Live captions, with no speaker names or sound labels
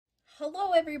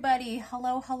Hello everybody,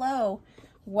 hello.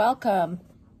 Welcome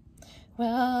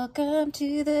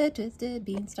to the Twisted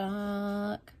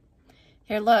Beanstalk.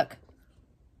 Here, look,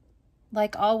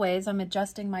 like always, I'm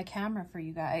adjusting my camera for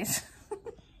you guys.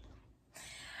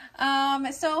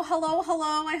 So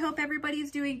hello, I hope everybody's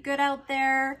doing good out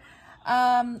there.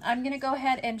 I'm gonna go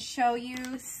ahead and show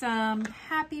you some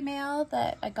happy mail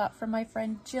that I got from my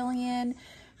friend Jillian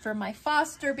for my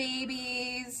foster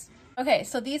babies. Okay,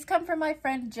 so these come from my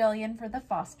friend Jillian for the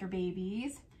foster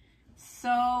babies.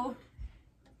 So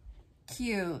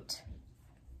cute.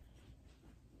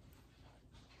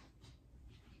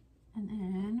 And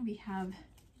then we have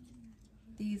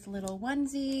these little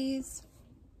onesies.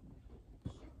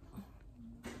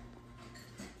 Put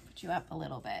you up a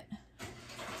little bit.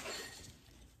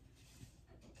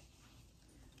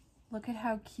 Look at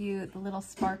how cute, the little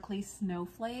sparkly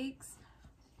snowflakes.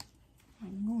 My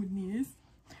goodness.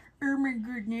 Oh my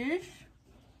goodness.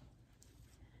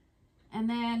 And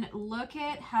then look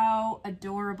at how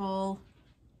adorable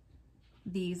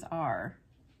these are.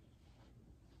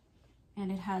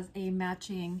 And it has a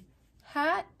matching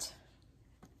hat.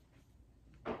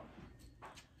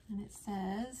 And it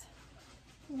says,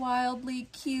 wildly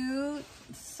cute,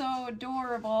 so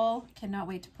adorable. Cannot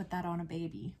wait to put that on a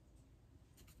baby.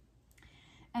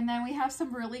 And then we have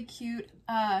some really cute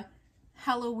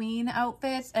Halloween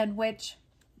outfits, and which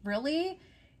really,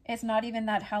 it's not even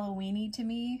that Halloween-y to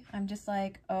me. I'm just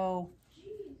like, oh,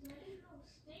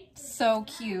 so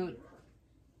cute.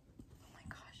 Oh my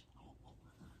gosh.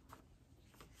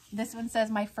 This one says,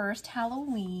 my first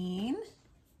Halloween.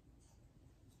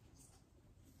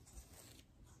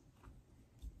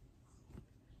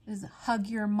 This is hug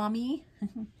your mummy.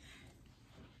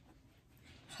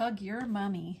 Hug your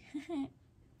mummy.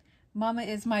 Mama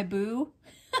is my boo.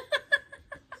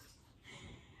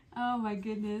 Oh my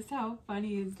goodness, how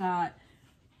funny is that?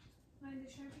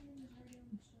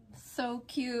 So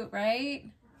cute, right?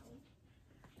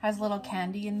 Has little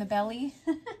candy in the belly.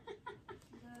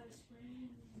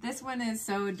 This one is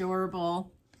so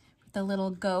adorable with the little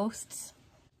ghosts.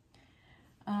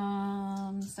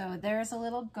 So there's a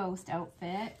little ghost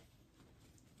outfit.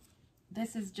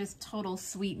 This is just total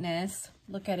sweetness.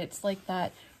 Look at it, it's like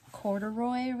that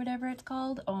corduroy or whatever it's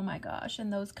called. Oh my gosh,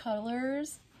 and those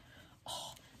colors.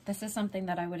 Oh, this is something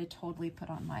that I would have totally put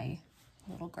on my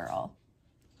little girl.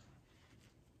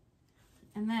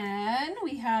 And then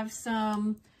we have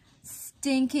some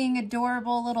stinking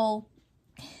adorable little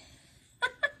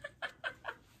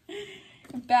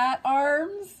bat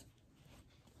arms.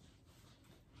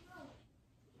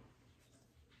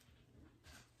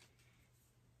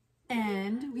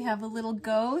 And we have a little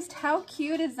ghost. How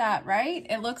cute is that, right?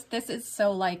 It looks, this is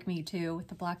so like me too, with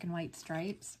the black and white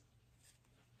stripes.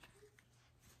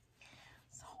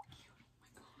 So cute,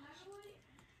 oh my gosh.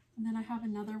 And then I have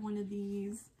another one of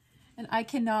these, and I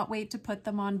cannot wait to put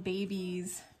them on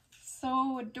babies.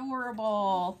 So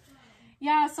adorable.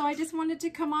 Yeah, so I just wanted to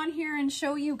come on here and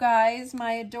show you guys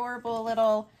my adorable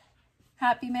little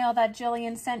happy mail that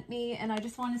Jillian sent me. And I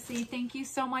just want to say thank you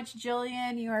so much,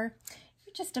 Jillian. You're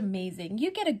just amazing. You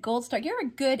get a gold star. You're a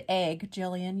good egg,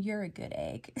 Jillian. You're a good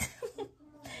egg.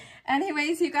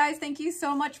 Anyways, you guys, thank you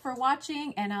so much for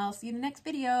watching, and I'll see you in the next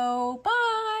video.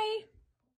 Bye!